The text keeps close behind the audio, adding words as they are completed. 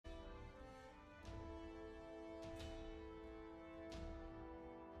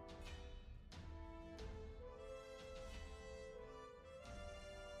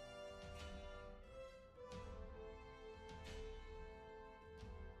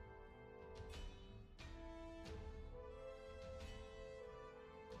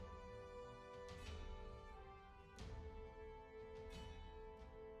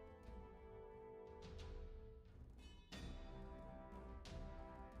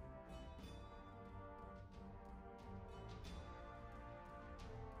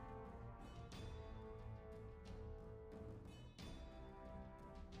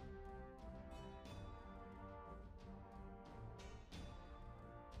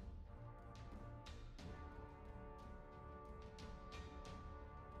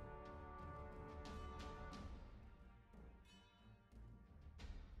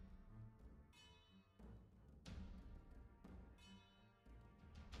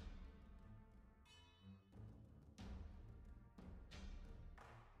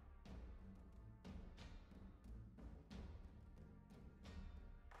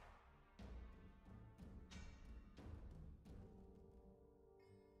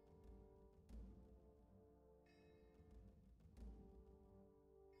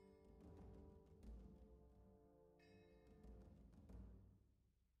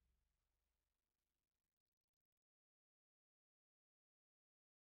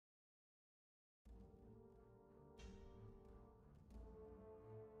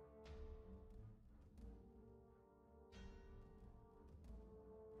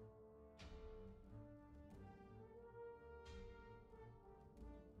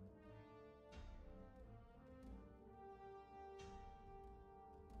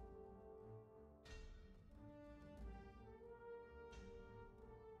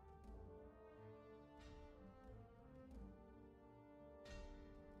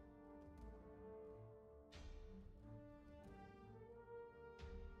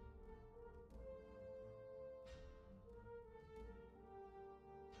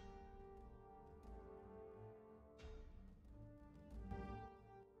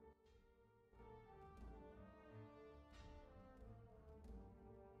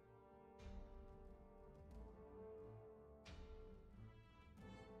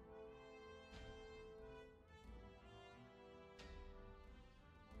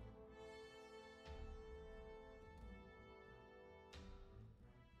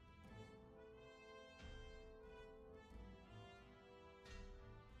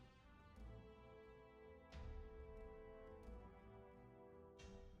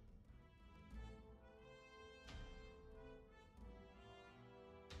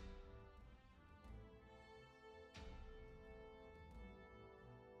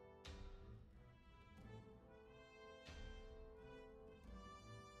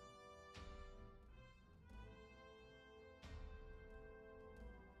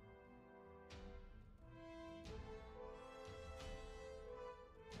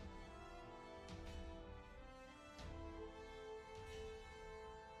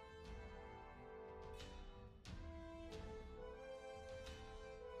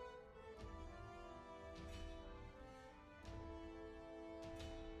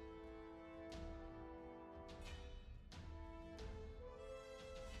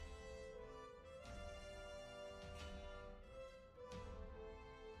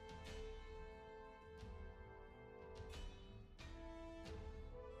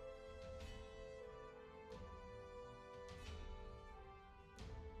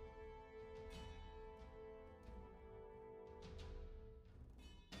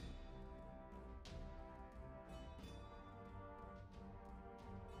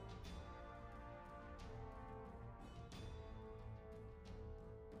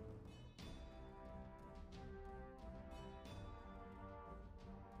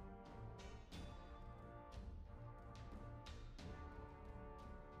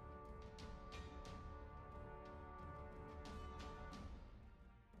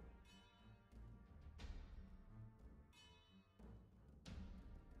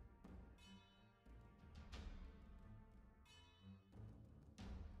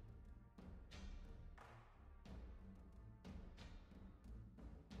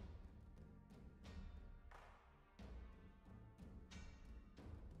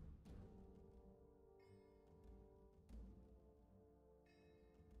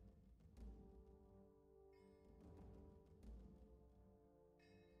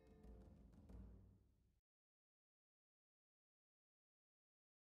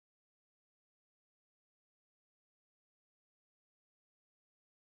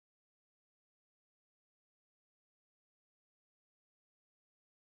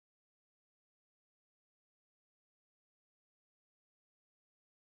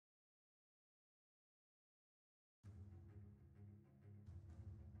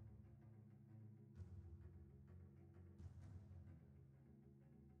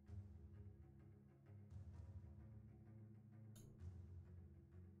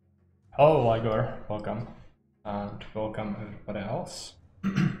Hello, Igor. Welcome. And welcome everybody else.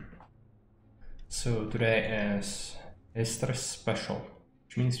 So today is History Special,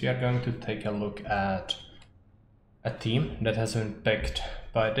 which means we are going to take a look at a theme that has been picked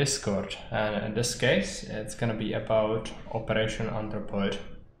by Discord. And in this case, it's going to be about Operation Anthropoid,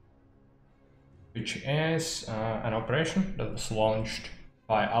 which is an operation that was launched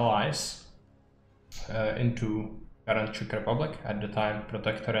by allies into current Czech Republic, at the time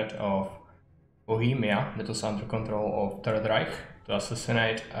Protectorate of Bohemia, that was under control of Third Reich, to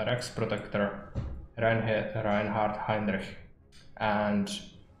assassinate Rex Protector Reinhard Heinrich. And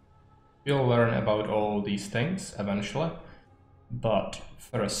we'll learn about all these things eventually, but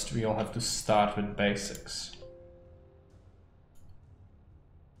first we'll have to start with basics.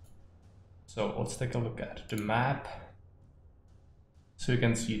 So let's take a look at the map. So you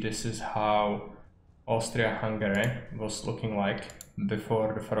can see this is how Austria-Hungary was looking like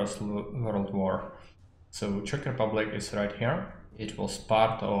before the First World War. So Czech Republic is right here. It was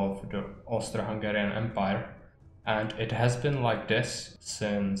part of the Austro-Hungarian Empire, and it has been like this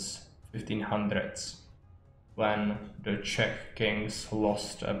since 1500s, when the Czech kings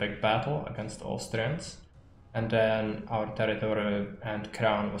lost a big battle against the Austrians, and then our territory and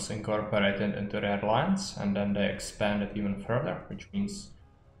crown was incorporated into their lands, and then they expanded even further, which means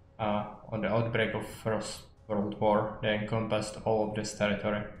on the outbreak of First World War, they encompassed all of this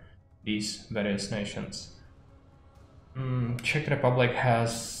territory, these various nations. Czech Republic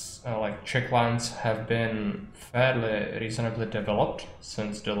has, Czech lands have been fairly reasonably developed,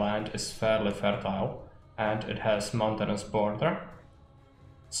 since the land is fairly fertile and it has mountainous border,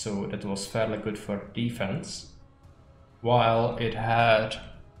 so that was fairly good for defense, while it had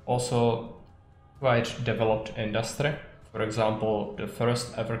also quite developed industry. For example, the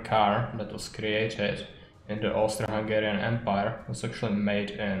first ever car that was created in the Austro-Hungarian Empire was actually made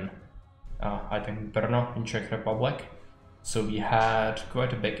in, I think, Brno in Czech Republic. So we had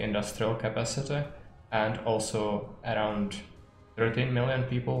quite a big industrial capacity, and also around 13 million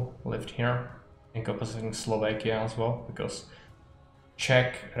people lived here, encompassing Slovakia as well, because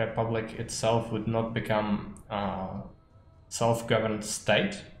Czech Republic itself would not become a self-governed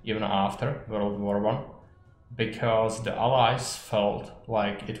state even after World War I, because the Allies felt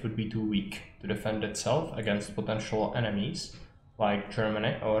like it would be too weak to defend itself against potential enemies like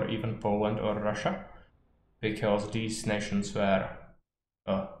Germany or even Poland or Russia, because these nations were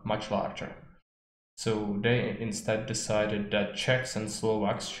much larger. So they instead decided that Czechs and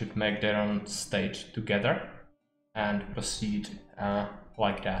Slovaks should make their own state together and proceed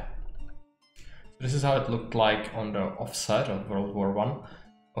like that. So this is how it looked like on the offset of World War I.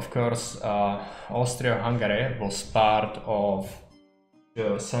 Of course, Austria-Hungary was part of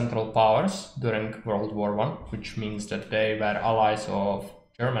the Central Powers during World War I, which means that they were allies of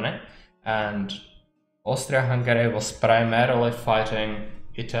Germany, and Austria-Hungary was primarily fighting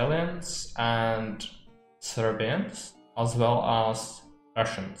Italians and Serbians, as well as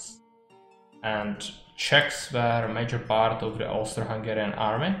Russians. And Czechs were a major part of the Austro-Hungarian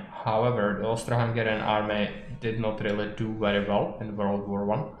army. However, the Austro-Hungarian army did not really do very well in World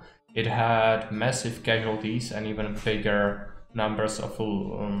War I. It had massive casualties and even bigger numbers of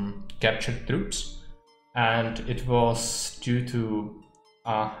captured troops. And it was due to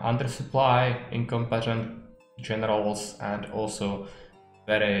undersupply, incompetent generals, and also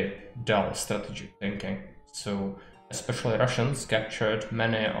very dull strategic thinking. So especially Russians captured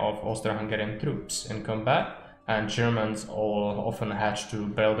many of Austro-Hungarian troops in combat, and Germans often had to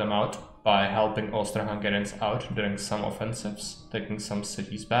bail them out by helping Austro-Hungarians out during some offensives, taking some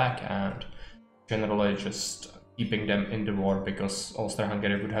cities back and generally just keeping them in the war, because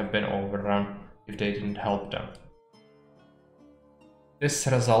Austro-Hungary would have been overrun if they didn't help them. This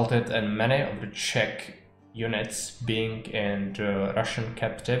resulted in many of the Czech units being in the Russian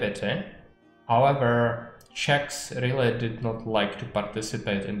captivity. However, Czechs really did not like to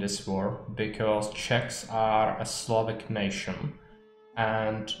participate in this war, because Czechs are a Slavic nation,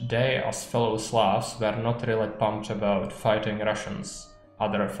 and they, as fellow Slavs, were not really pumped about fighting Russians,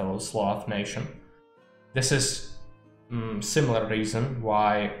 other fellow Slav nation. This is similar reason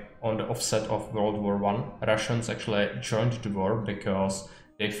why on the offset of World War I, Russians actually joined the war, because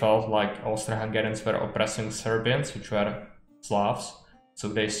they felt like Austro-Hungarians were oppressing Serbians, which were Slavs. So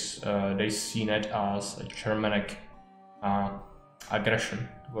they seen it as a Germanic aggression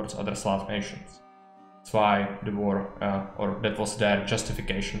towards other Slav nations. That's why the war, or that was their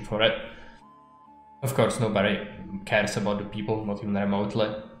justification for it. Of course, nobody cares about the people, not even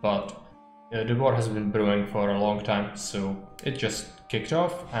remotely, but the war has been brewing for a long time, so it just kicked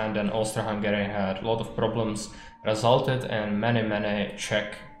off, and then Austro-Hungary had a lot of problems, resulted in many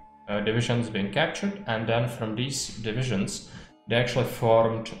Czech divisions being captured, and then from these divisions they actually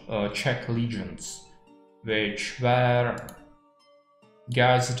formed Czech legions, which were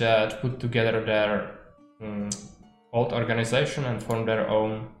guys that put together their old organization and formed their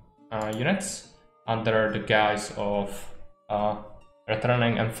own units under the guise of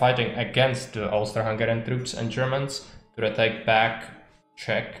returning and fighting against the Austro-Hungarian troops and Germans to retake back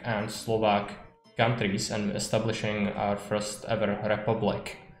Czech and Slovak countries and establishing our first ever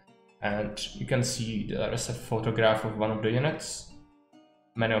republic. And you can see there is a photograph of one of the units.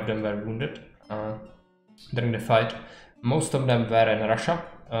 Many of them were wounded during the fight. Most of them were in Russia.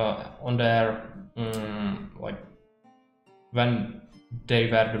 On their like when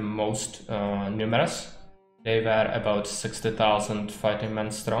they were the most numerous, they were about 60,000 fighting men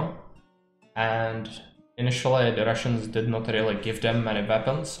strong. And initially the Russians did not really give them many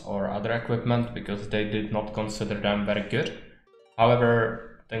weapons or other equipment because they did not consider them very good.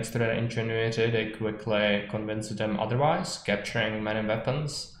 However, thanks to their ingenuity, they quickly convinced them otherwise, capturing many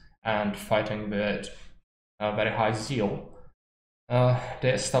weapons and fighting with very high zeal.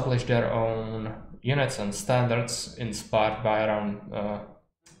 They established their own units and standards inspired by our own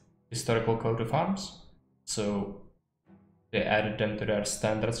historical coat of arms. So they added them to their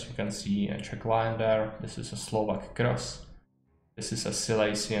standards. You can see a Czech lion there. This is a Slovak cross. This is a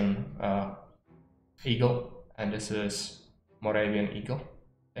Silesian eagle, and this is Moravian eagle.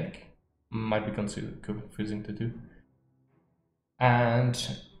 I think might be confusing to do.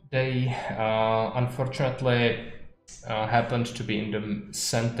 And they unfortunately happened to be in the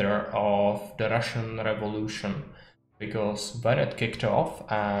center of the Russian Revolution, because when it kicked off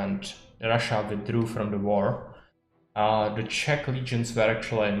and Russia withdrew from the war, the Czech legions were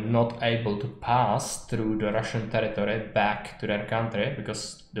actually not able to pass through the Russian territory back to their country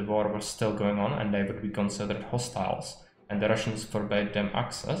because the war was still going on and they would be considered hostiles, and the Russians forbade them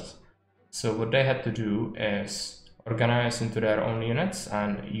access. So what they had to do is organize into their own units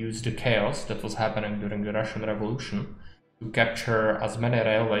and use the chaos that was happening during the Russian Revolution to capture as many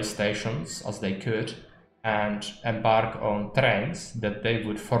railway stations as they could and embark on trains that they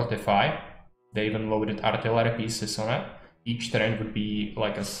would fortify. They even loaded artillery pieces on it. Each train would be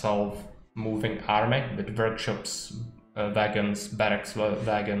like a self-moving army with workshops, wagons, barracks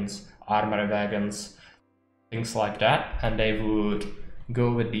wagons, armory wagons, things like that. And they would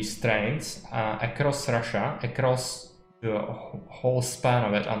go with these trains across Russia, across the whole span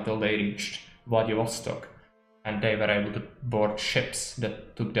of it until they reached Vladivostok. And they were able to board ships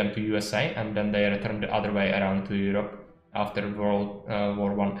that took them to USA, and then they returned the other way around to Europe after World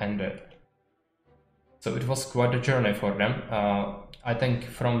War I ended. So it was quite a journey for them. I think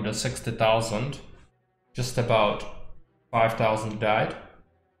from the 60,000, just about 5,000 died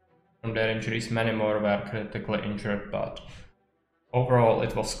from their injuries. Many more were critically injured, but overall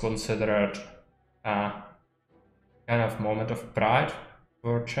it was considered a kind of moment of pride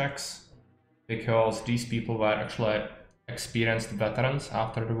for Czechs, because these people were actually experienced veterans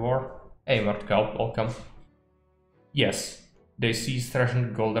after the war. Hey Murtkal, welcome. Yes, they seized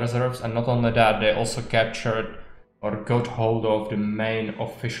Russian gold reserves, and not only that, they also captured or got hold of the main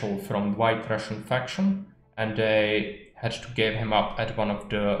official from White Russian faction, and they had to give him up at one of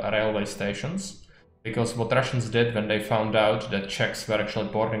the railway stations. Because what Russians did when they found out that Czechs were actually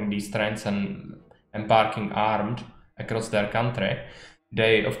boarding these trains and embarking armed across their country,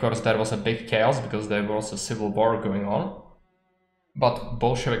 of course there was a big chaos because there was a civil war going on. But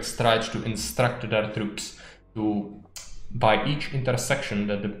Bolsheviks tried to instruct their troops to, by each intersection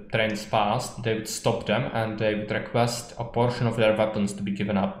that the trains passed, they would stop them and they would request a portion of their weapons to be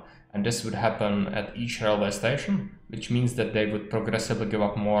given up. And this would happen at each railway station, which means that they would progressively give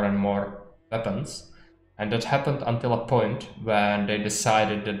up more and more weapons. And that happened until a point when they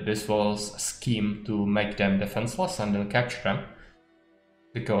decided that this was a scheme to make them defenseless and then capture them,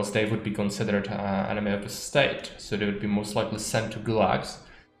 because they would be considered an enemy of the state, so they would be most likely sent to gulags,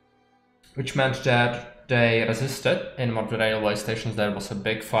 which meant that they resisted. In one of the railway stations there was a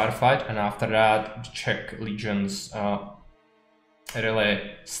big firefight, and after that the Czech legions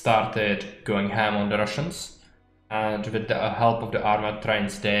really started going ham on the Russians. And with the help of the armored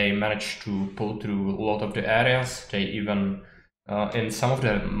trains, they managed to pull through a lot of the areas. They even, in some of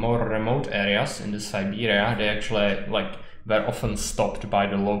the more remote areas in the Siberia, they actually were often stopped by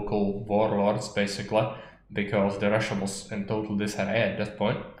the local warlords, basically, because the Russia was in total disarray at that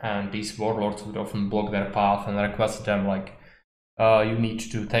point, and these warlords would often block their path and request them you need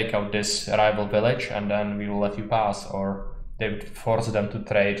to take out this rival village and then we will let you pass, or they would force them to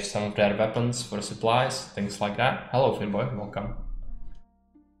trade some of their weapons for supplies, things like that. Hello Finboy, welcome.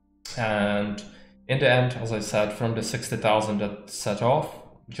 And in the end, as I said, from the 60,000 that set off,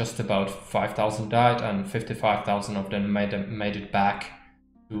 just about 5,000 died, and 55,000 of them made it back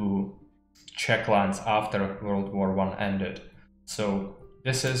to Czech lands after World War I ended. So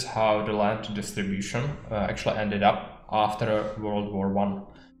this is how the land distribution actually ended up after World War I.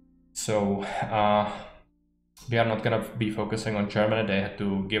 So we are not gonna be focusing on Germany. They had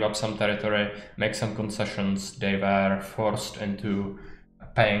to give up some territory, make some concessions. They were forced into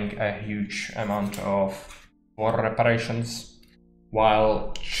paying a huge amount of war reparations,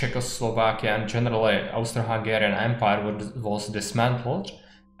 while Czechoslovakia and generally Austro-Hungarian Empire was dismantled,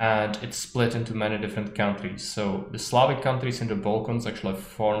 and it split into many different countries. So the Slavic countries in the Balkans actually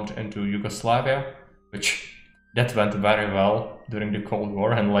formed into Yugoslavia, which that went very well during the Cold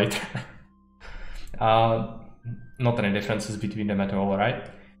War and later. Not any differences between them at all, right?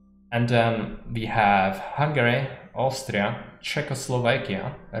 And then we have Hungary, Austria,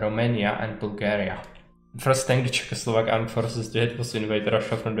 Czechoslovakia, Romania, and Bulgaria. The first thing the Czechoslovak armed forces did was invade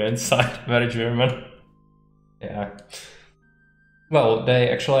Russia from the inside. Very German. Yeah. Well, they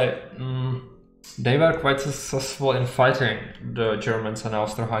actually they were quite successful in fighting the Germans and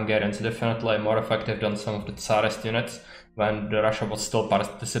Austro-Hungarians, definitely more effective than some of the Tsarist units when Russia was still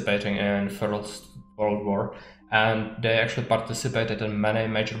participating in First World War. And they actually participated in many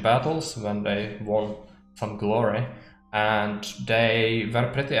major battles when they won some glory, and they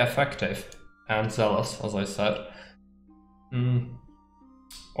were pretty effective and zealous, as I said.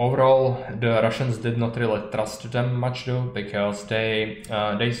 Overall, the Russians did not really trust them much though, because they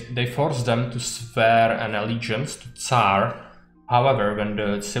forced them to swear an allegiance to Tsar. However, when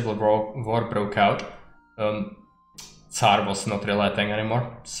the Civil War broke out, Tsar was not really a thing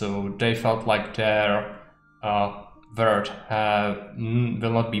anymore, so they felt like their word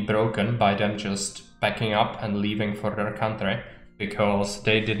will not be broken by them just packing up and leaving for their country, because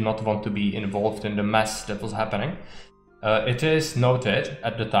they did not want to be involved in the mess that was happening. It is noted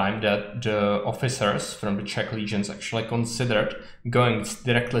at the time that the officers from the Czech legions actually considered going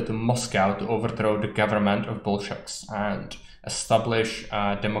directly to Moscow to overthrow the government of Bolsheviks and establish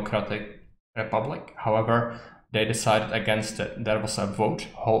a democratic republic. However, they decided against it. There was a vote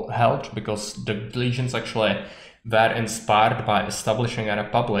held because the legions actually were inspired by establishing a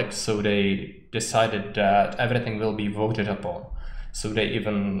republic, so they decided that everything will be voted upon. So they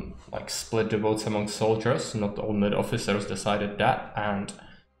even split the votes among soldiers. Not only the officers decided that, and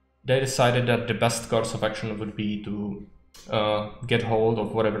they decided that the best course of action would be to get hold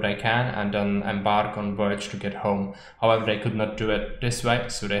of whatever they can and then embark on voyage to get home. However, they could not do it this way,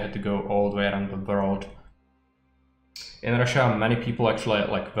 so they had to go all the way around the world. In Russia, many people actually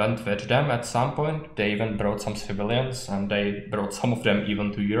went with them at some point. They even brought some civilians, and they brought some of them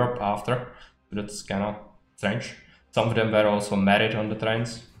even to Europe after. That's kind of strange. Some of them were also married on the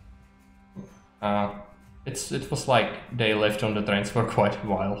trains. It was like they lived on the trains for quite a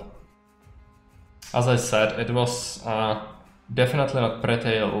while. As I said, it was definitely not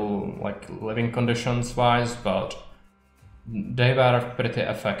pretty living conditions wise, but they were pretty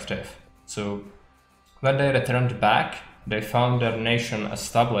effective. So when they returned back, they found their nation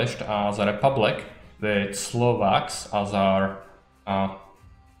established as a republic with Slovaks as our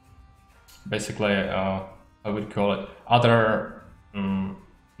basically I would call it other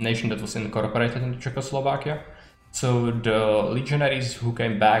nation that was incorporated into Czechoslovakia. So the legionaries who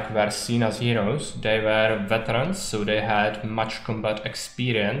came back were seen as heroes. They were veterans, so they had much combat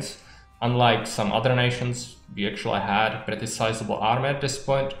experience. Unlike some other nations, we actually had a pretty sizable army at this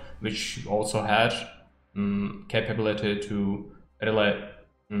point, which also had capability to really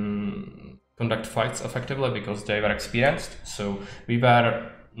conduct fights effectively because they were experienced. So we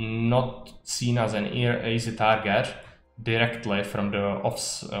were not seen as an easy target directly from the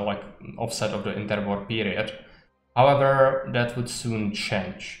offset of the interwar period. However, that would soon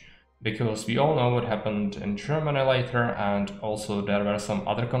change, because we all know what happened in Germany later, and also there were some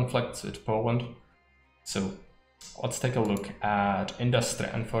other conflicts with Poland. So let's take a look at industry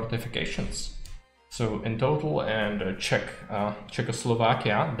and fortifications. So in total in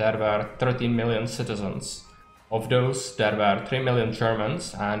Czechoslovakia there were 13 million citizens. Of those, there were 3 million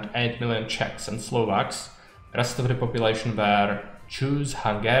Germans and 8 million Czechs and Slovaks. The rest of the population were Jews,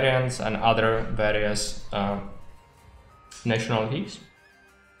 Hungarians, and other various nationalities.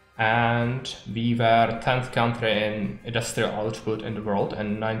 And we were 10th country in industrial output in the world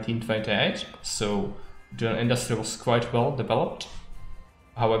in 1928, so the industry was quite well developed.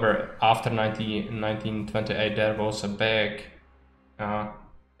 However, after 1928 there was a big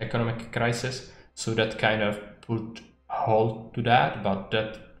economic crisis, so that kind of put a halt to that, but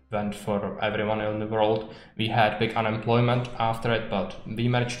that went for everyone in the world. We had big unemployment after it, but we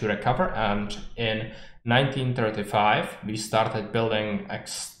managed to recover, and in 1935 we started building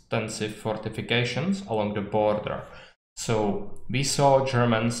extensive fortifications along the border. So we saw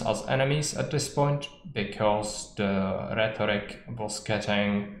Germans as enemies at this point because the rhetoric was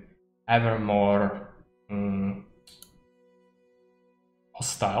getting ever more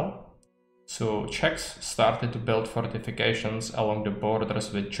hostile. So Czechs started to build fortifications along the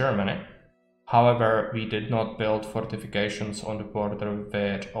borders with Germany. However, we did not build fortifications on the border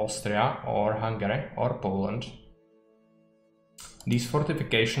with Austria or Hungary or Poland. These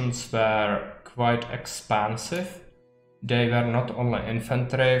fortifications were quite expansive. They were not only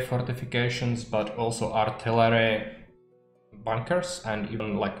infantry fortifications, but also artillery bunkers and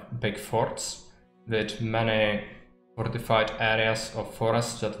even like big forts with many fortified areas of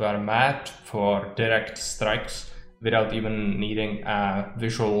forests that were mapped for direct strikes without even needing a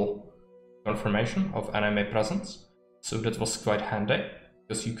visual confirmation of enemy presence. So that was quite handy,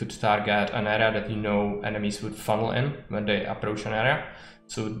 because you could target an area that you know enemies would funnel in when they approach an area.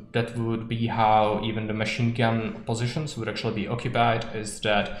 So that would be how even the machine gun positions would actually be occupied, is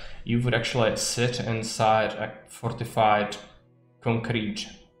that you would actually sit inside a fortified concrete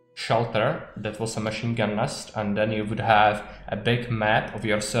shelter that was a machine gun nest, and then you would have a big map of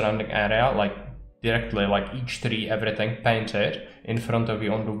your surrounding area, like directly, like each tree, everything painted in front of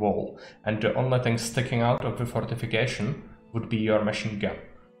you on the wall, and the only thing sticking out of the fortification would be your machine gun.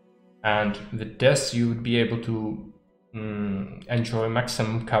 And with this you would be able to enjoy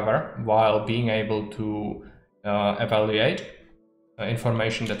maximum cover while being able to evaluate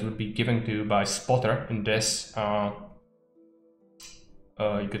information that would be given to you by spotter in this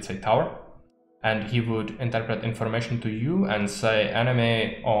you could say tower, and he would interpret information to you and say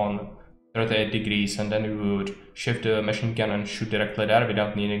enemy on 38 degrees, and then you would shift the machine gun and shoot directly there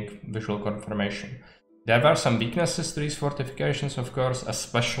without needing visual confirmation. There were some weaknesses to these fortifications, of course,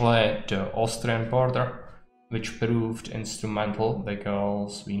 especially the Austrian border, which proved instrumental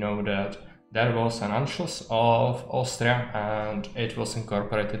because we know that there was an Anschluss of Austria and it was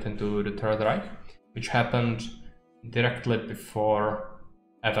incorporated into the Third Reich, which happened directly before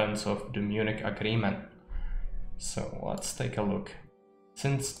events of the Munich Agreement. So let's take a look.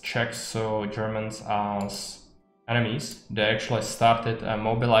 Since Czechs saw Germans as enemies, they actually started a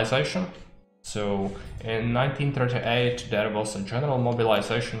mobilization. So in 1938 there was a general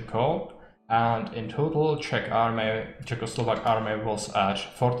mobilization called, and in total Czechoslovak army was at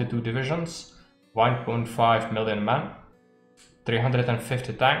 42 divisions, 1.5 million men,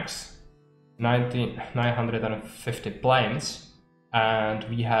 350 tanks, 950 planes, and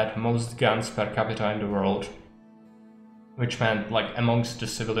we had most guns per capita in the world, which meant like amongst the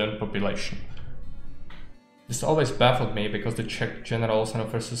civilian population. This always baffled me because the Czech generals and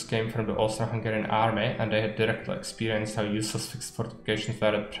officers came from the Austro-Hungarian army and they had directly experienced how useless fixed fortifications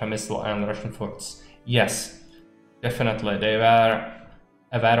were at Przemysl and Russian forts. Yes, definitely, they were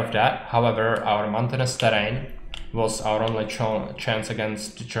aware of that. However, our mountainous terrain was our only chance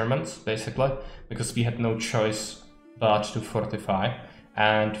against the Germans, basically, because we had no choice but to fortify,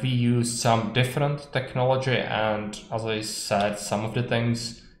 and we used some different technology, and as I said, some of the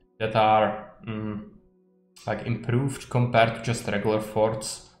things that are like improved compared to just regular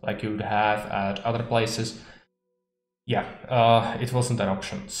forts like you would have at other places. Yeah, it wasn't an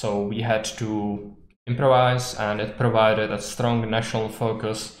option, so we had to improvise, and it provided a strong national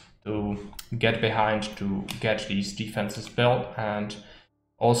focus to get behind to get these defenses built. And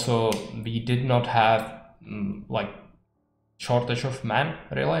also we did not have like shortage of men,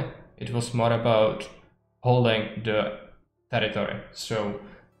 really. It was more about holding the territory. So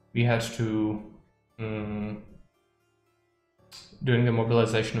we had to during the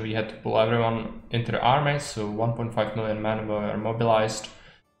mobilization we had to pull everyone into the army, so 1.5 million men were mobilized,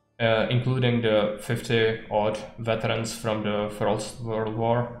 including the 50 odd veterans from the First World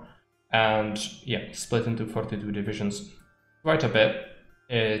War, and yeah, split into 42 divisions. Quite a bit.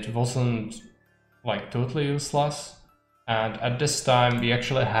 It wasn't like totally useless, and at this time we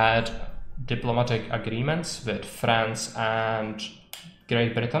actually had diplomatic agreements with France and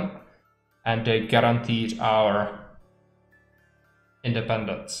Great Britain, and they guaranteed our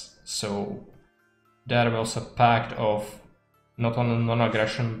independence. So there was a pact of not only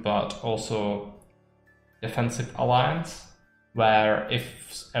non-aggression but also defensive alliance, where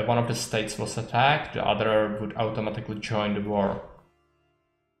if one of the states was attacked, the other would automatically join the war.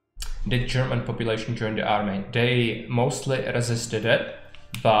 The German population joined the army. They mostly resisted it,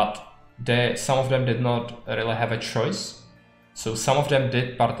 but some of them did not really have a choice. So some of them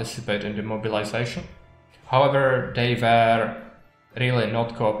did participate in the mobilization. However, they were really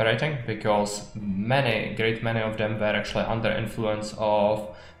not cooperating, because great many of them were actually under influence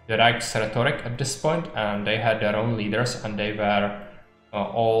of the Reich's rhetoric at this point, and they had their own leaders, and they were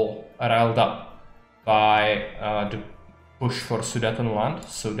all riled up by the push for Sudetenland.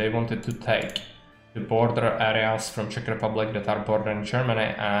 So they wanted to take the border areas from Czech Republic that are bordering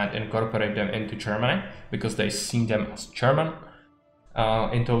Germany and incorporate them into Germany, because they see them as German.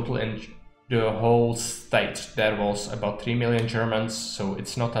 In total, in the whole state, there was about 3 million Germans, so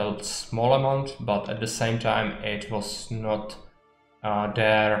it's not a small amount, but at the same time, it was not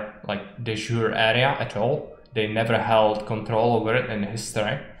their like de jure area at all. They never held control over it in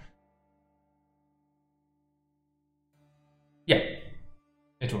history. Yeah,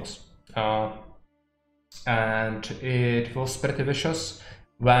 it was. And it was pretty vicious.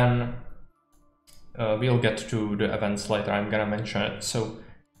 When we'll get to the events later, I'm gonna mention it. So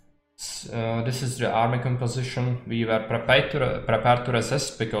this is the army composition. We were prepared to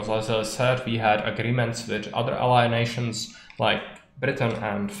resist, because, as I said, we had agreements with other ally nations like Britain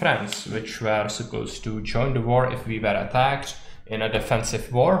and France, which were supposed to join the war if we were attacked in a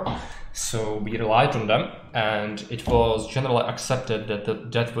defensive war. So we relied on them, and it was generally accepted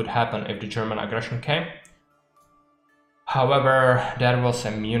that that would happen if the German aggression came. However, there was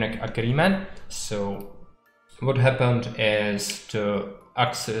a Munich agreement. So what happened is the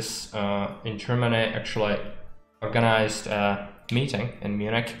Axis in Germany actually organized a meeting in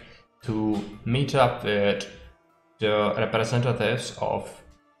Munich to meet up with the representatives of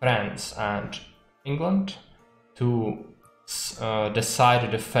France and England to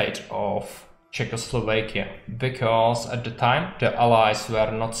decide the fate of Czechoslovakia, because at the time the Allies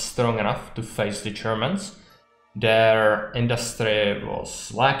were not strong enough to face the Germans. Their industry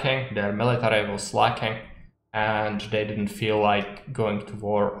was lacking, their military was lacking, and they didn't feel like going to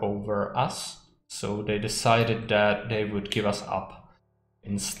war over us. So they decided that they would give us up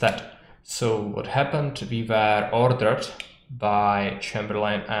instead. So what happened, we were ordered by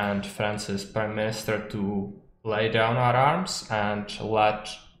Chamberlain and France's Prime Minister to lay down our arms and let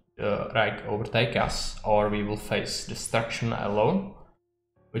the Reich overtake us, or we will face destruction alone.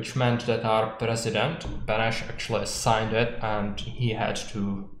 Which meant that our president, Beneš, actually signed it, and he had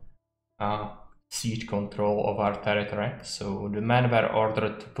to cede control of our territory. So the men were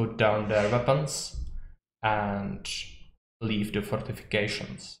ordered to put down their weapons and leave the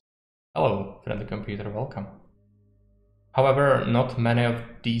fortifications. Hello, friendly computer, welcome. However, not many of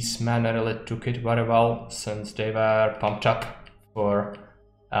these men really took it very well, since they were pumped up for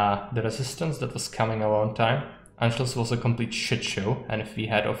the resistance that was coming a long time. Anschluss was a complete shit show, and if we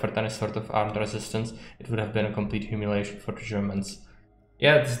had offered any sort of armed resistance, it would have been a complete humiliation for the Germans.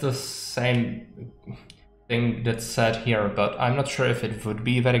 Yeah, it's the same thing that's said here, but I'm not sure if it would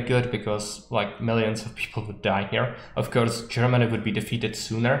be very good, because like millions of people would die here. Of course, Germany would be defeated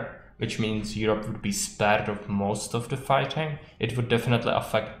sooner, which means Europe would be spared of most of the fighting. It would definitely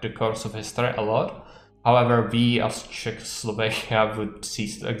affect the course of history a lot. However, we as Czechoslovakia would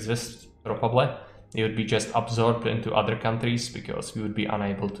cease to exist, probably. It would be just absorbed into other countries, because we would be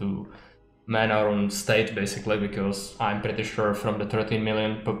unable to man our own state, basically, because I'm pretty sure from the 13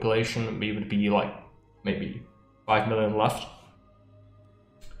 million population, we would be like maybe 5 million left.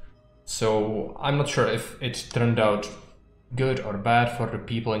 So I'm not sure if it turned out good or bad for the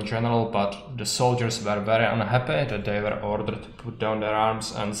people in general, but the soldiers were very unhappy that they were ordered to put down their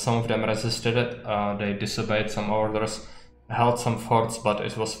arms, and some of them resisted it. They disobeyed some orders, held some forts, but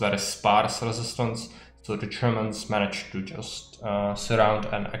it was very sparse resistance, so the Germans managed to just surround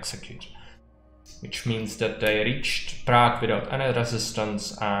and execute. Which means that they reached Prague without any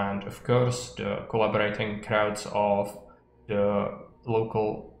resistance, and of course the collaborating crowds of the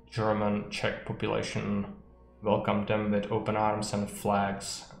local German Czech population welcomed them with open arms and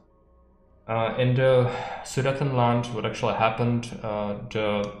flags. In the Sudetenland, what actually happened,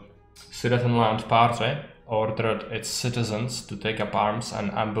 the Sudetenland Party ordered its citizens to take up arms and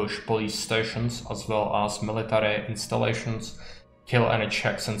ambush police stations as well as military installations, kill any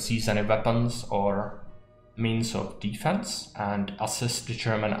Czechs and seize any weapons or means of defense, and assist the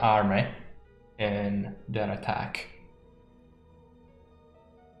German army in their attack.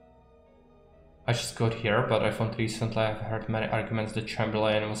 I just got here, but I found recently I've heard many arguments that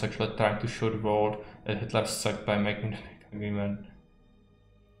Chamberlain was actually trying to show the world that Hitler sucked by making the agreement.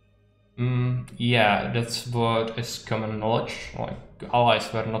 Yeah, that's what is common knowledge. Like,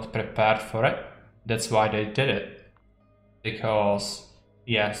 allies were not prepared for it. That's why they did it. Because,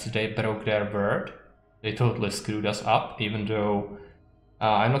 yes, they broke their word. They totally screwed us up, even though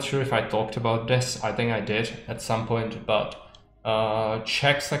I'm not sure if I talked about this. I think I did at some point, but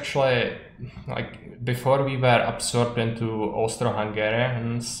Czechs actually, like before we were absorbed into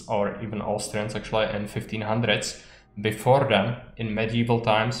Austro-Hungarians or even Austrians actually in 1500s, before then, in medieval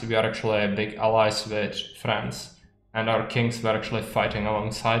times, we are actually big allies with France, and our kings were actually fighting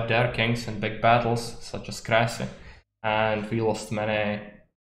alongside their kings in big battles such as Crécy, and we lost many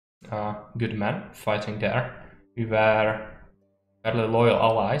good men fighting there. We were fairly loyal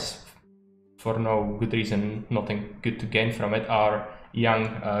allies for no good reason, nothing good to gain from it. Our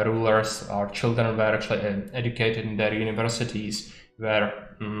young rulers, our children were actually educated in their universities,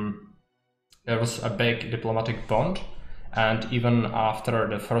 where there was a big diplomatic bond. And even after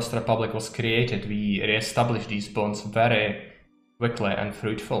the First Republic was created, we re-established these bonds very quickly and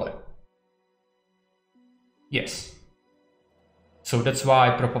fruitfully. Yes. So that's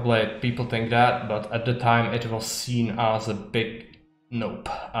why probably people think that, but at the time it was seen as a big nope.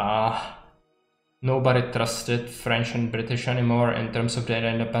 Nobody trusted French and British anymore in terms of their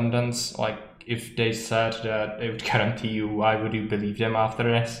independence. Like, if they said that they would guarantee you, why would you believe them after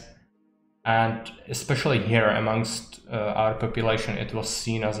this? And especially here amongst our population, it was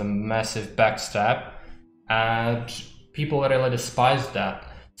seen as a massive backstab, and people really despised that.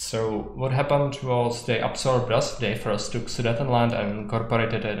 So what happened was they absorbed us. They first took Sudetenland and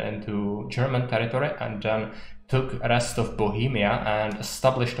incorporated it into German territory, and then took the rest of Bohemia and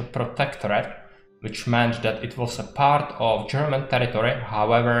established a protectorate, which meant that it was a part of German territory.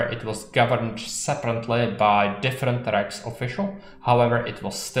 However, it was governed separately by different Reichsofficial. However, it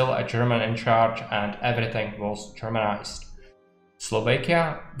was still a German in charge, and everything was Germanized.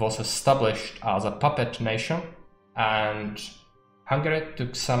 Slovakia was established as a puppet nation, and Hungary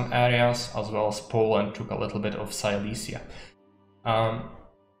took some areas, as well as Poland took a little bit of Silesia.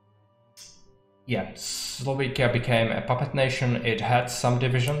 Yeah, Slovakia became a puppet nation. It had some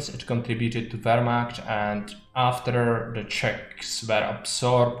divisions, it contributed to Wehrmacht, and after the Czechs were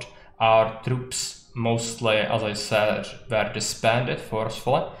absorbed, our troops, mostly, as I said, were disbanded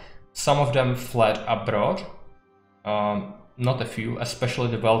forcefully. Some of them fled abroad, not a few, especially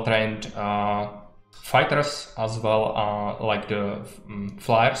the well-trained fighters, as well like the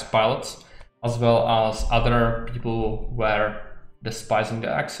flyers, pilots, as well as other people who were despising the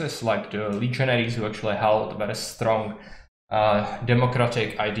Axis, like the legionaries who actually held very strong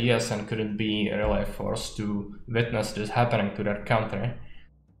democratic ideas and couldn't be really forced to witness this happening to their country.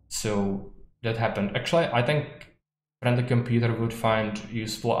 So that happened. Actually, I think friendly computer would find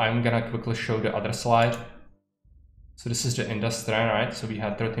useful. I'm gonna quickly show the other slide. So this is the industry, right? So we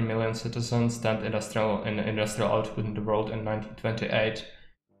had 13 million citizens, 10th industrial output in the world in 1928.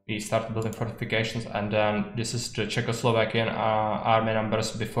 We started building fortifications, and then this is the Czechoslovakian army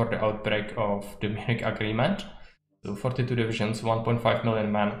numbers before the outbreak of the Munich Agreement. So 42 divisions, 1.5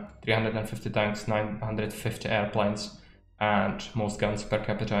 million men, 350 tanks, 950 airplanes, and most guns per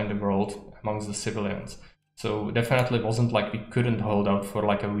capita in the world amongst the civilians. So definitely wasn't like we couldn't hold out for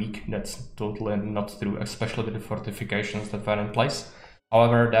like a week. That's totally not true, especially with the fortifications that were in place.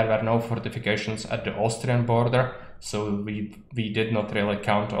 However, there were no fortifications at the Austrian border, so we did not really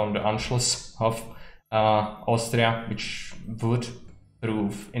count on the Anschluss of Austria, which would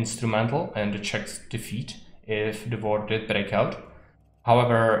prove instrumental in the Czechs' defeat if the war did break out.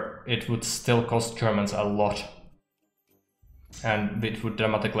 However, it would still cost Germans a lot, and it would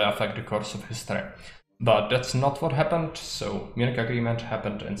dramatically affect the course of history. But that's not what happened, so Munich Agreement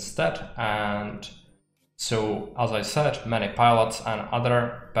happened instead, and so, as I said, many pilots and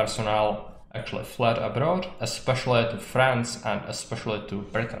other personnel actually fled abroad, especially to France and especially to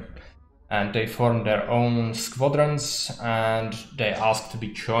Britain. And they formed their own squadrons, and they asked to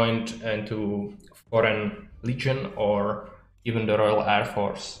be joined into Foreign Legion or even the Royal Air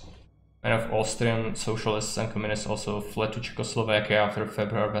Force. Many of Austrian socialists and communists also fled to Czechoslovakia after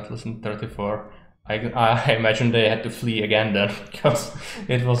February battles in 1934. I imagine they had to flee again then, because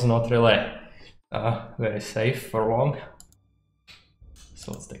it was not really very safe for long.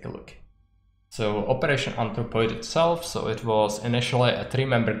 So let's take a look. So Operation Anthropoid itself, so it was initially a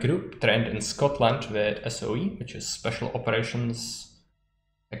 3-member group trained in Scotland with SOE, which is Special Operations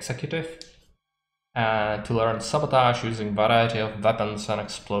Executive, to learn sabotage using variety of weapons and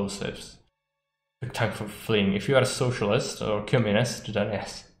explosives. Big time for fleeing. If you are a socialist or communist, then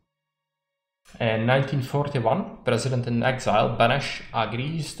yes. In 1941, President in exile Beneš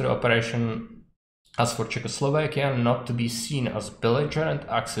agrees to the operation as for Czechoslovakia not to be seen as belligerent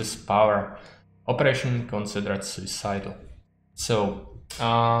Axis power. Operation considered suicidal. So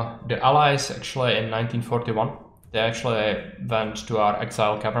the Allies actually in 1941, they actually went to our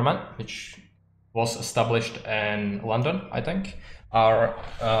exile government, which was established in London, I think, our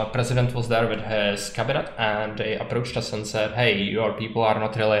president was there with his cabinet, and they approached us and said, hey, your people are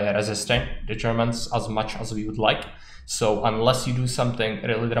not really resisting the Germans as much as we would like. So unless you do something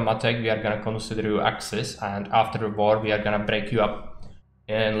really dramatic, we are going to consider you Axis, and after the war, we are going to break you up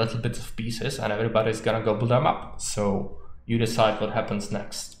in little bits of pieces, and everybody's going to gobble them up. So you decide what happens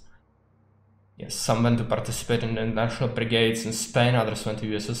next. Yes, some went to participate in the international brigades in Spain, others went to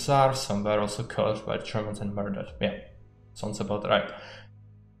USSR, some were also killed by the Germans and murdered. Yeah, sounds about right.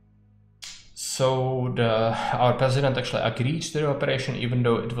 So our president actually agreed to the operation, even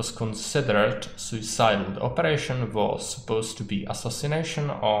though it was considered suicidal. The operation was supposed to be assassination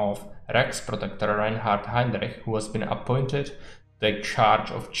of Rex Protector Reinhard Heinrich, who has been appointed to take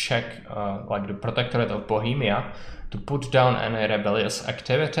charge of Czech, like the Protectorate of Bohemia, to put down any rebellious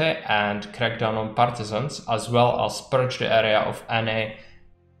activity and crack down on partisans, as well as purge the area of any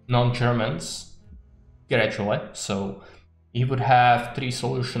non-Germans gradually. So he would have 3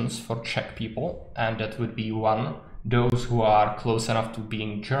 solutions for Czech people, and that would be 1, those who are close enough to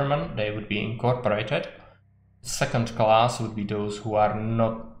being German, they would be incorporated. Second class would be those who are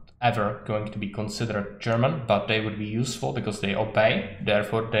not ever going to be considered German, but they would be useful because they obey,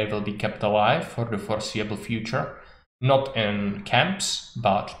 therefore they will be kept alive for the foreseeable future. Not in camps,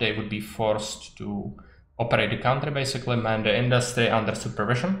 but they would be forced to operate the country, basically man the industry under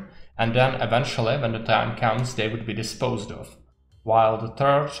supervision, and then eventually, when the time comes, they would be disposed of. While the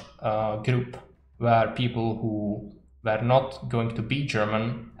third group were people who were not going to be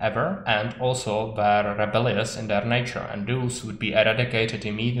German ever, and also were rebellious in their nature, and those would be eradicated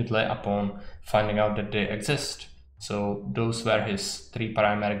immediately upon finding out that they exist. So those were his 3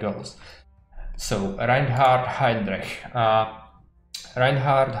 primary goals. So Reinhard Heinrich.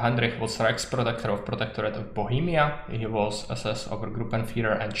 Reinhard Heinrich was Reichsprotector of Protectorate of Bohemia. He was SS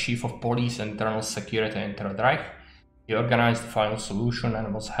Obergruppenführer and Chief of Police and Internal Security in Third Reich. He organized the final solution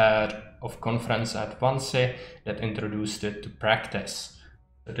and was head of conference at Wannsee that introduced it to practice.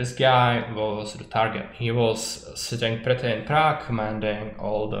 So this guy was the target. He was sitting pretty in Prague, commanding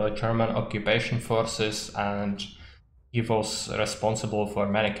all the German occupation forces, and he was responsible for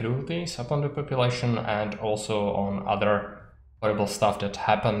many cruelties upon the population and also on other horrible stuff that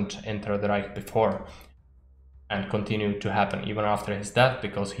happened in Third Reich before and continued to happen even after his death,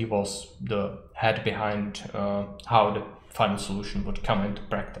 because he was the head behind how the final solution would come into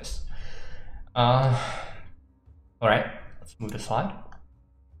practice. Alright, let's move the slide.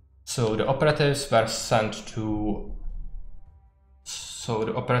 So the operatives were sent to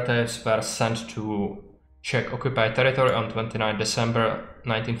Czech occupied territory on 29 December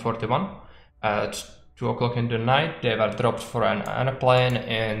 1941. At 2 o'clock in the night, they were dropped for an airplane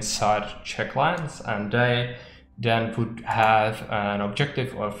inside Czech lands, and they then would have an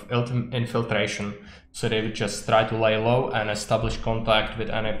objective of infiltration. So they would just try to lay low and establish contact with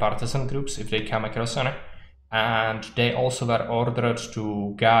any partisan groups if they come across any. And they also were ordered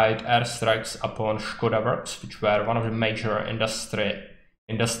to guide airstrikes upon Škoda Works, which were one of the major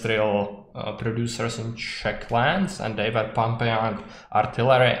industrial producers in Czech lands, and they were pumping out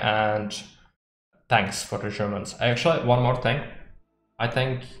artillery and tanks for the Germans. Actually, one more thing, I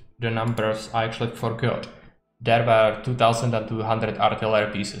think the numbers I actually forgot. There were 2,200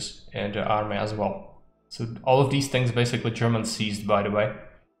 artillery pieces in the army as well. So all of these things basically Germans seized, by the way,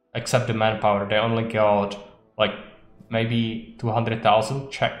 except the manpower. They only got like maybe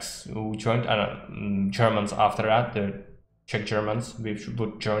 200,000 Czechs who joined, Germans after that, the Czech Germans, we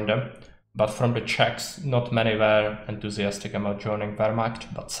would join them. But from the Czechs, not many were enthusiastic about joining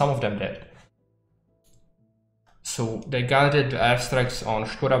Wehrmacht, but some of them did. So they guided airstrikes on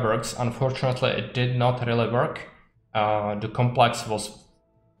Škoda Works. Unfortunately, it did not really work. The complex was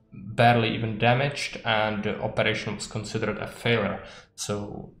barely even damaged, and the operation was considered a failure.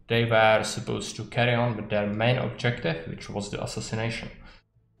 So they were supposed to carry on with their main objective, which was the assassination.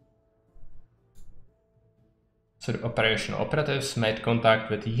 So the operation operatives made contact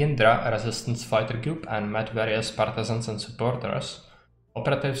with Jindra, a resistance fighter group, and met various partisans and supporters.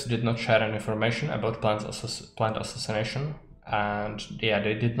 Operatives did not share any information about planned assassination, and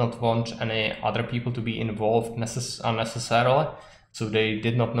they did not want any other people to be involved unnecessarily, so they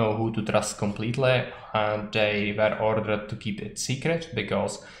did not know who to trust completely, and they were ordered to keep it secret,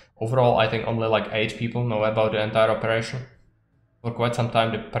 because overall I think only like 8 people know about the entire operation. For quite some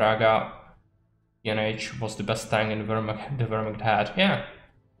time the Praga PNH was the best tank in the Wehrmacht had. Yeah,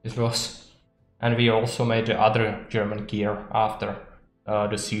 it was. And we also made the other German gear after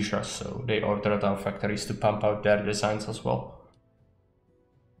the seizure, so they ordered our factories to pump out their designs as well.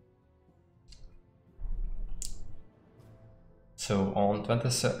 So on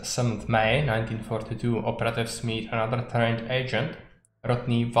 27th May 1942, operatives meet another trained agent,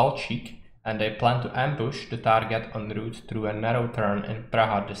 Rodney Valchik, and they plan to ambush the target en route through a narrow turn in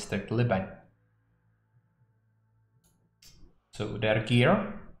Praha district, Libeň. So their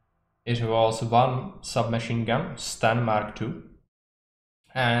gear, it was one submachine gun, Stan Mark II,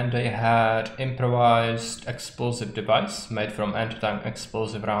 and they had improvised explosive device made from anti-tank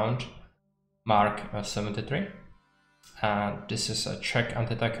explosive round Mark 73. And this is a Czech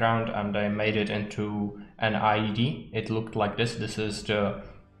anti-tank round, and they made it into an IED. It looked like this. This is the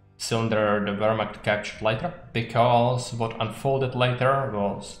cylinder the Wehrmacht captured later, because what unfolded later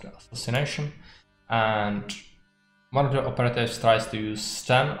was the assassination, and one of the operatives tries to use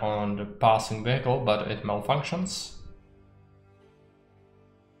Stan on the passing vehicle, but it malfunctions.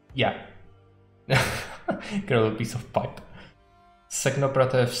 Yeah. Got a little piece of pipe. Second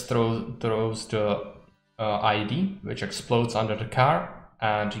operative throws the IED, which explodes under the car,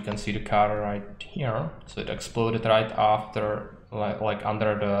 and you can see the car right here. So it exploded right after, like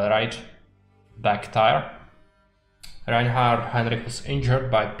under the right back tire. Reinhard Heinrich was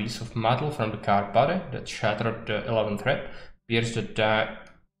injured by a piece of metal from the car body that shattered the 11th rib, pierced the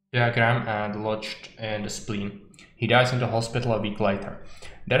diaphragm, and lodged in the spleen. He dies in the hospital a week later.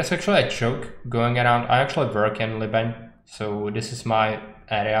 There is actually a joke going around. I actually work in Libeň, so this is my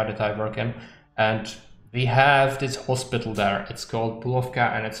area that I work in, and we have this hospital there. It's called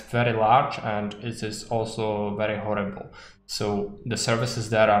Bulovka, and it's very large, and it is also very horrible. So the services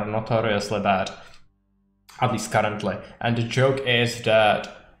there are notoriously bad, at least currently. And the joke is that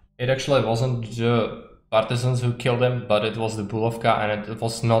it actually wasn't the partisans who killed him, but it was the Bulovka, and it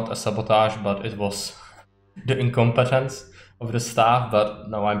was not a sabotage, but it was the incompetence of the staff. But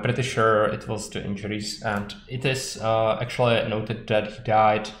no, I'm pretty sure it was the injuries, and it is actually noted that he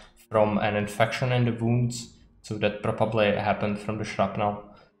died from an infection in the wounds, so that probably happened from the shrapnel.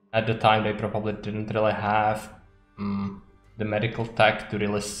 At the time they probably didn't really have the medical tech to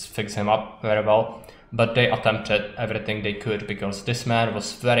really fix him up very well, but they attempted everything they could, because this man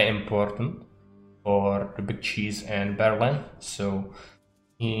was very important for the big cheese in Berlin, so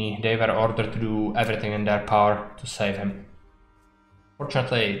they were ordered to do everything in their power to save him.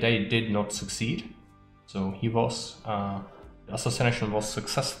 Fortunately, they did not succeed, so the assassination was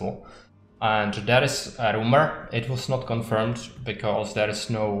successful. And there is a rumor, it was not confirmed because there is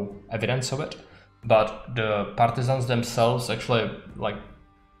no evidence of it, but the partisans themselves actually,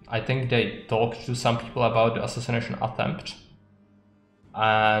 I think they talked to some people about the assassination attempt,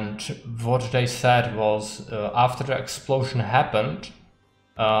 and what they said was after the explosion happened,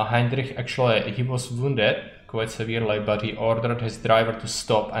 Heinrich actually, he was wounded quite severely, but he ordered his driver to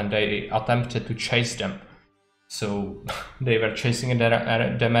stop, and they attempted to chase them. So they were chasing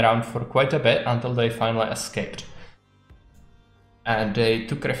them around for quite a bit until they finally escaped. And they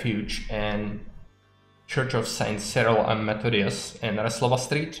took refuge in Church of Saint Cyril and Methodius in Reslova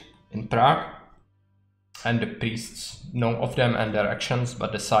Street in Prague. And the priests know of them and their actions,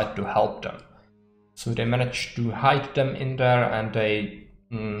 but decide to help them. So they managed to hide them in there, and they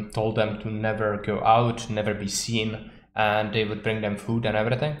told them to never go out, never be seen, and they would bring them food and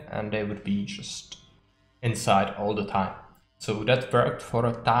everything, and they would be just inside all the time. So that worked for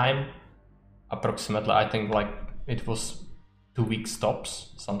a time, approximately, I think it was 2 weeks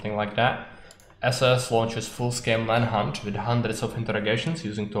tops, something like that. SS launches full-scale manhunt with hundreds of interrogations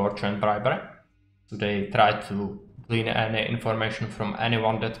using torture and bribery. So they tried to glean any information from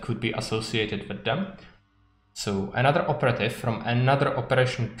anyone that could be associated with them. So another operative from another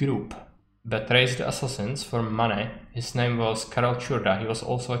operation group betrays the assassins for money. His name was Karel Čurda. He was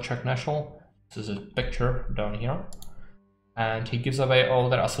also a Czech national. This is a picture down here. And he gives away all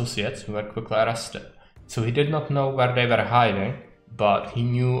their associates who were quickly arrested. So he did not know where they were hiding, but he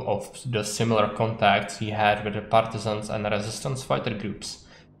knew of the similar contacts he had with the partisans and resistance fighter groups.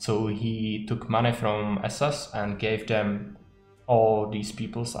 So he took money from SS and gave them all these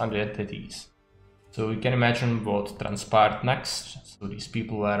people's identities. So you can imagine what transpired next. So these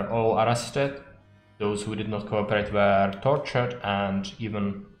people were all arrested. Those who did not cooperate were tortured and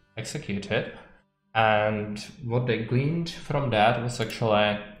even executed. And what they gleaned from that was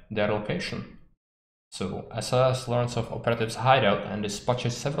actually their location. So SS learns of operatives' hideout and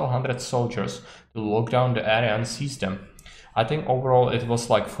dispatches several hundred soldiers to lock down the area and seize them. I think overall it was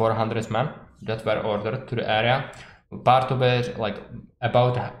like 400 men that were ordered to the area. Part of it,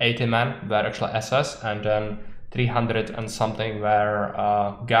 about 80 men were actually SS, and then 300 and something were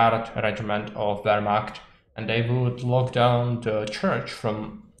Guard regiment of Wehrmacht, and they would lock down the church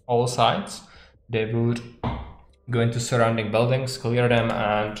from all sides. They would go into surrounding buildings, clear them,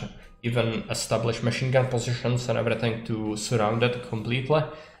 and even establish machine gun positions and everything to surround it completely,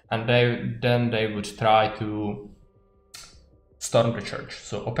 and then they would try to storm the church.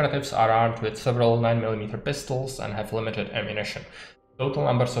 So operatives are armed with several 9mm pistols and have limited ammunition. Total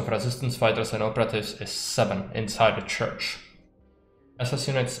numbers of resistance fighters and operatives is 7 inside the church. SS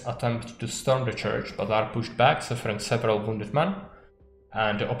units attempt to storm the church but are pushed back, suffering several wounded men.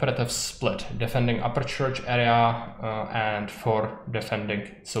 And the operatives split, defending upper church area and 4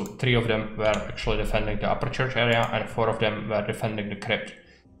 defending. So 3 of them were actually defending the upper church area and 4 of them were defending the crypt,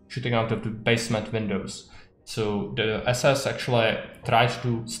 shooting out of the basement windows. So the SS actually tried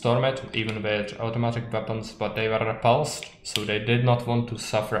to storm it, even with automatic weapons, but they were repulsed, so they did not want to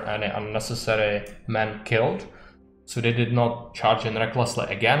suffer any unnecessary men killed. So they did not charge in recklessly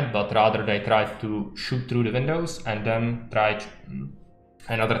again, but rather they tried to shoot through the windows and then tried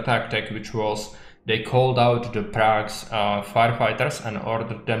another tactic, which was they called out the Prague's firefighters and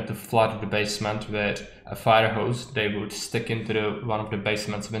ordered them to flood the basement with a fire hose they would stick into one of the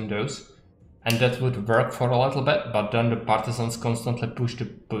basement's windows. And that would work for a little bit, but then the partisans constantly pushed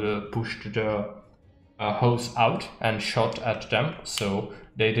the hose out and shot at them, so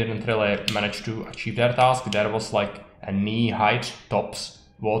they didn't really manage to achieve their task. There was like a knee-height tops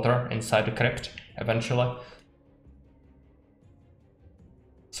water inside the crypt eventually.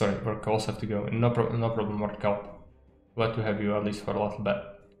 Sorry, work calls have to go. No problem, work call. Glad to have you at least for a little bit.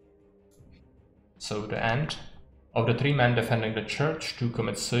 So the end. Of the 3 men defending the church, 2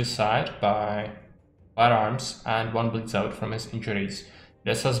 commit suicide by firearms and 1 bleeds out from his injuries.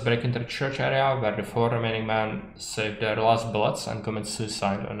 The SS break into the church area where the 4 remaining men save their last bullets and commit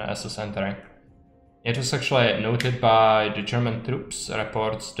suicide on the SS entering. It was actually noted by the German troops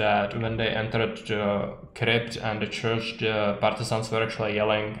reports that when they entered the crypt and the church, the partisans were actually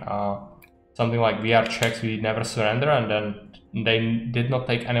yelling something like "We are Czechs, we never surrender," and then they did not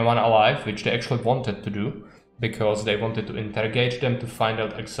take anyone alive, which they actually wanted to do, because they wanted to interrogate them to find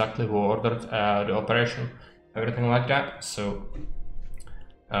out exactly who ordered the operation, everything like that. So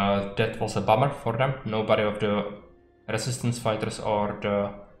that was a bummer for them. Nobody of the resistance fighters or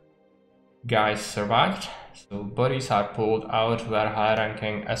the guys survived. So bodies are pulled out where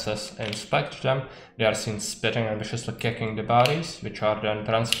high-ranking SS inspect them. They are seen spitting and viciously kicking the bodies, which are then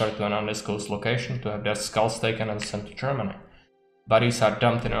transferred to an undisclosed location to have their skulls taken and sent to Germany. Bodies are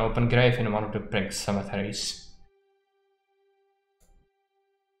dumped in an open grave in one of the Prince cemeteries.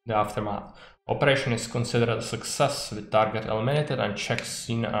 The aftermath. Operation is considered a success with target eliminated and Czechs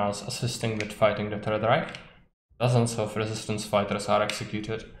seen as assisting with fighting the Third Reich. Dozens of resistance fighters are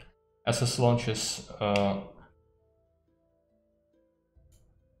executed. SS launches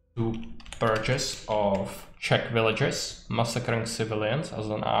 2 purges of Czech villages, massacring civilians as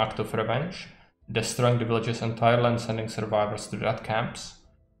an act of revenge, destroying the villages entirely and sending survivors to death camps.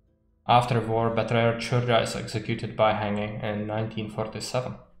 After war, betrayer Churda is executed by hanging in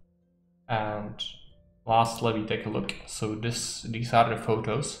 1947. And lastly, we take a look. So these are the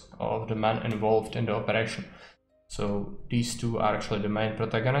photos of the men involved in the operation. So these 2 are actually the main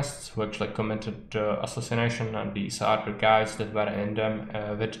protagonists who actually committed the assassination, and these are the guys that were in them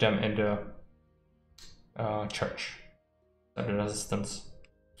with them in the church, the resistance.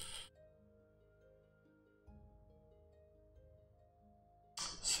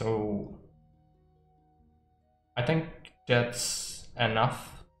 So I think that's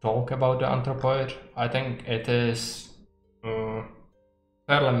enough talk about the Anthropoid. I think it is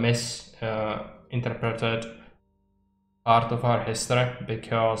fairly misinterpreted part of our history,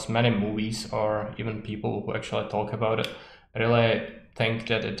 because many movies or even people who actually talk about it really think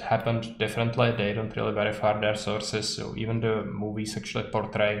that it happened differently. They don't really verify their sources, so even the movies actually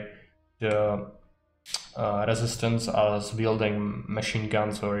portray the resistance as wielding machine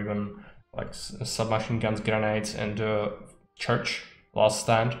guns or even like submachine guns, grenades in the church last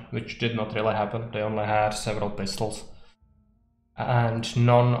stand, which did not really happen. They only had several pistols, and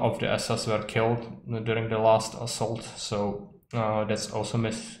none of the SS were killed during the last assault, so that's also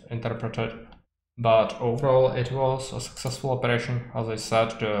misinterpreted. But overall, it was a successful operation. As I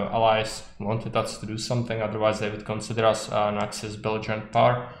said, the Allies wanted us to do something, otherwise they would consider us an Axis belligerent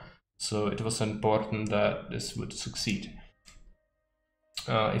power, so it was important that this would succeed.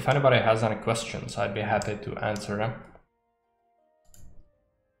 If anybody has any questions, I'd be happy to answer them.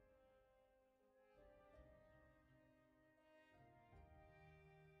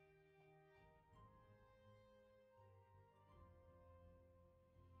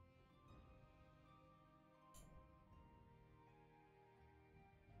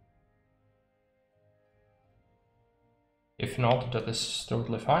 If not, that is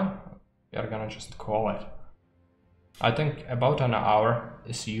totally fine. We are gonna just call it. I think about an hour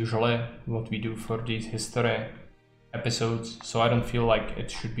is usually what we do for these history episodes, so I don't feel like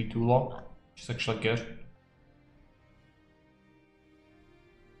it should be too long, which is actually good.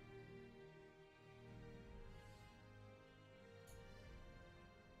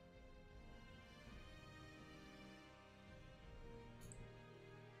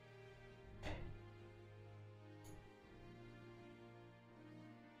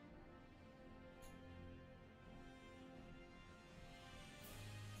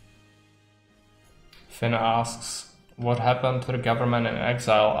 Finn asks, what happened to the government in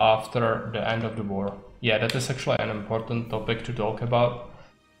exile after the end of the war? Yeah, that is actually an important topic to talk about.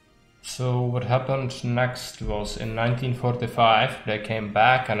 So what happened next was in 1945 they came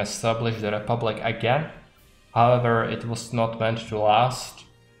back and established the republic again. However, it was not meant to last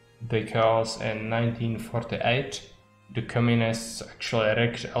because in 1948 the communists actually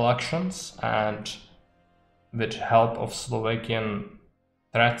rigged elections, and with help of Slovakian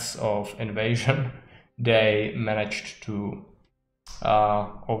threats of invasion they managed to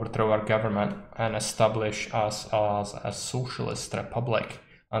overthrow our government and establish us as a socialist republic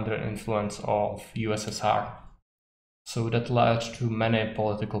under influence of USSR. So that led to many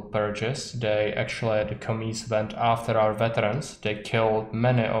political purges. The commies went after our veterans. They killed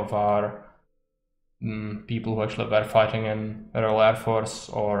many of our people who actually were fighting in Royal Air Force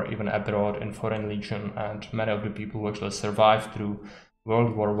or even abroad in Foreign Legion, and many of the people who actually survived through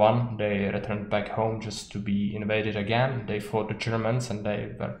World War I, they returned back home just to be invaded again. They fought the Germans and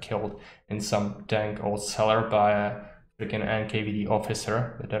they were killed in some dank old cellar by a freaking NKVD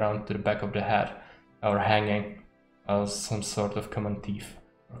officer with a round to the back of the head, or hanging as some sort of common thief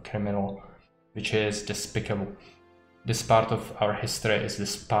or criminal, which is despicable. This part of our history is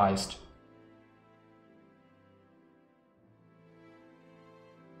despised.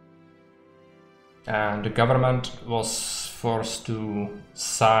 And the government was forced to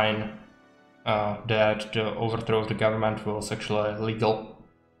sign that the overthrow of the government was actually legal,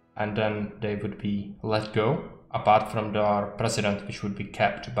 and then they would be let go, apart from their president, which would be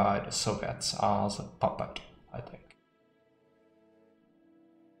kept by the Soviets as a puppet, I think.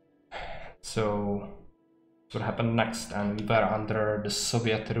 So what happened next, and we were under the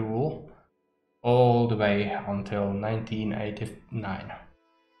Soviet rule all the way until 1989.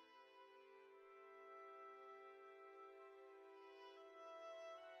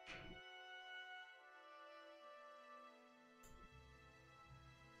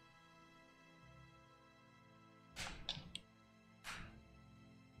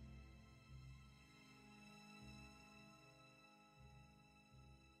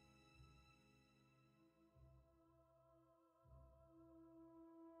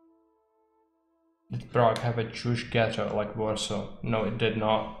 Did Prague have a Jewish ghetto like Warsaw? No, it did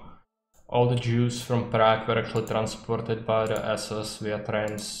not. All the Jews from Prague were actually transported by the SS via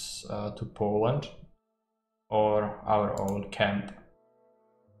trains to Poland or our own camp.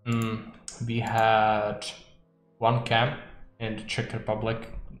 We had one camp in the Czech Republic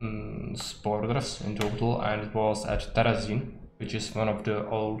borders in total, and it was at Terezín, which is one of the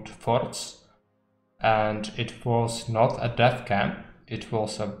old forts. And it was not a death camp, it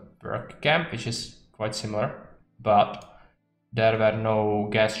was a work camp, which is quite similar, but there were no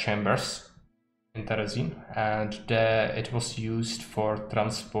gas chambers in Terezín, and it was used for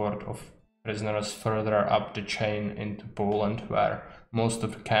transport of prisoners further up the chain into Poland, where most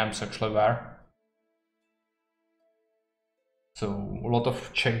of the camps actually were. So a lot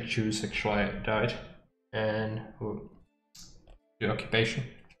of Czech Jews actually died in the occupation.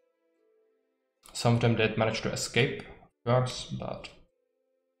 Some of them did manage to escape, of course, but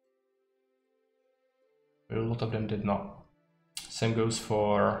a lot of them did not. Same goes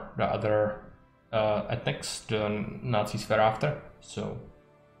for the other ethnics the Nazis were after, so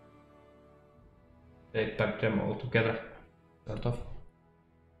they packed them all together, sort of.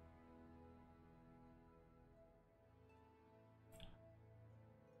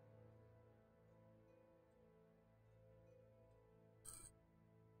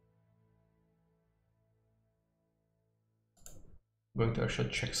 I'm going to actually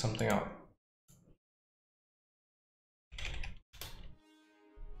check something out.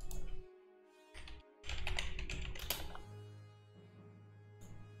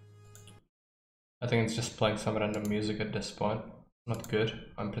 I think it's just playing some random music at this point. Not good.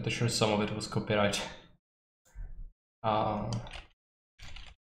 I'm pretty sure some of it was copyright.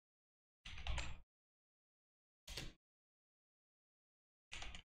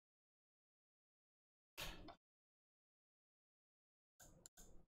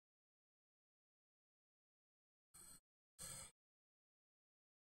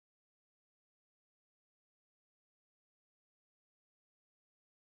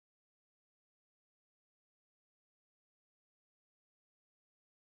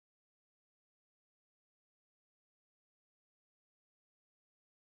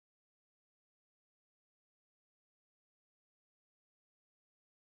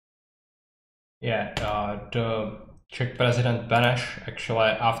 Yeah, the Czech president Beneš,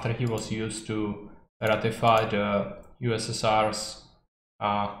 actually, after he was used to ratify the USSR's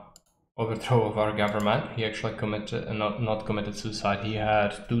overthrow of our government, he actually committed, not committed suicide, he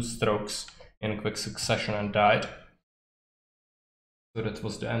had 2 strokes in quick succession and died. So that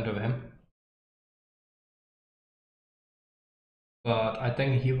was the end of him. But I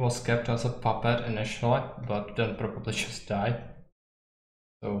think he was kept as a puppet initially, but then probably just died.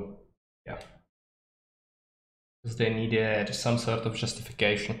 So, yeah. Because they needed some sort of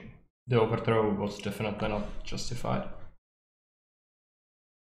justification. The overthrow was definitely not justified.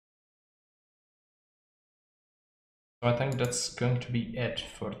 So I think that's going to be it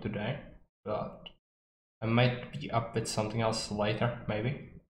for today, but I might be up with something else later,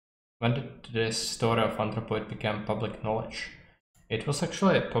 maybe. When did this story of Anthropoid become public knowledge? It was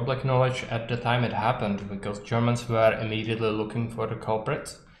actually public knowledge at the time it happened, because Germans were immediately looking for the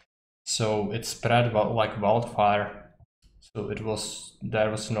culprit. So it spread like wildfire. So there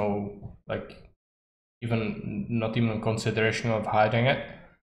was no, like, not even consideration of hiding it.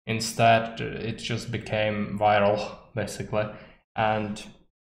 Instead, it just became viral, basically. And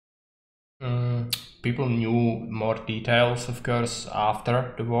people knew more details, of course,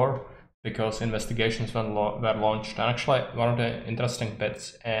 after the war, because investigations were launched. And actually, one of the interesting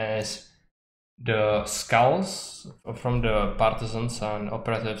bits is the skulls from the partisans and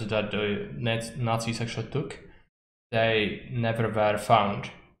operatives that the Nazis actually took, they never were found.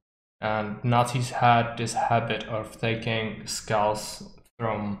 And Nazis had this habit of taking skulls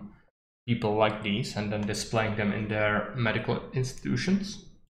from people like these and then displaying them in their medical institutions.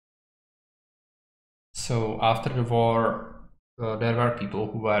 So after the war, there were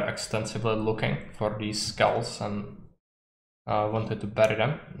people who were extensively looking for these skulls and wanted to bury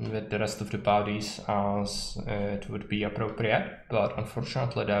them with the rest of the bodies as it would be appropriate, but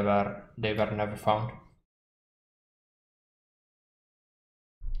unfortunately they were never found.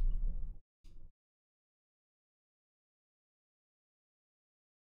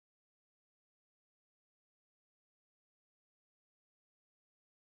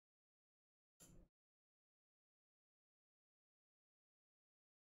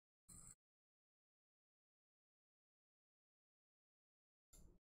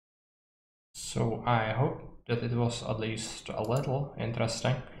 So I hope that it was at least a little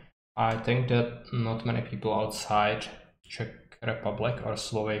interesting. I think that not many people outside Czech Republic or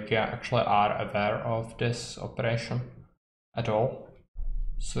Slovakia actually are aware of this operation at all.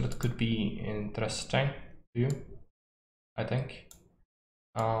 So that could be interesting to you, I think.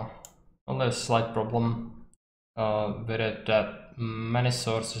 Only a slight problem with it that many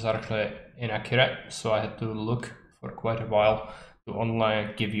sources are actually inaccurate, so I had to look for quite a while to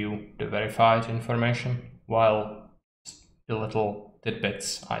only give you the verified information, while the little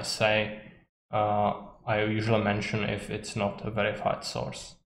tidbits I say I usually mention if it's not a verified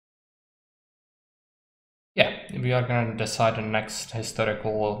source. Yeah, we are gonna decide the next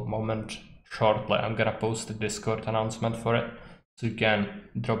historical moment shortly. I'm gonna post a Discord announcement for it, so you can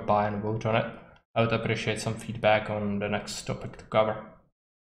drop by and vote on it. I would appreciate some feedback on the next topic to cover.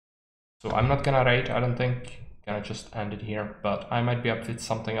 So I'm not gonna rate, I don't think. Gonna just end it here, but I might be up with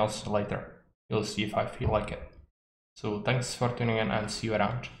something else later. You'll see if I feel like it. So thanks for tuning in and see you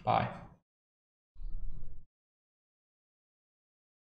around. Bye.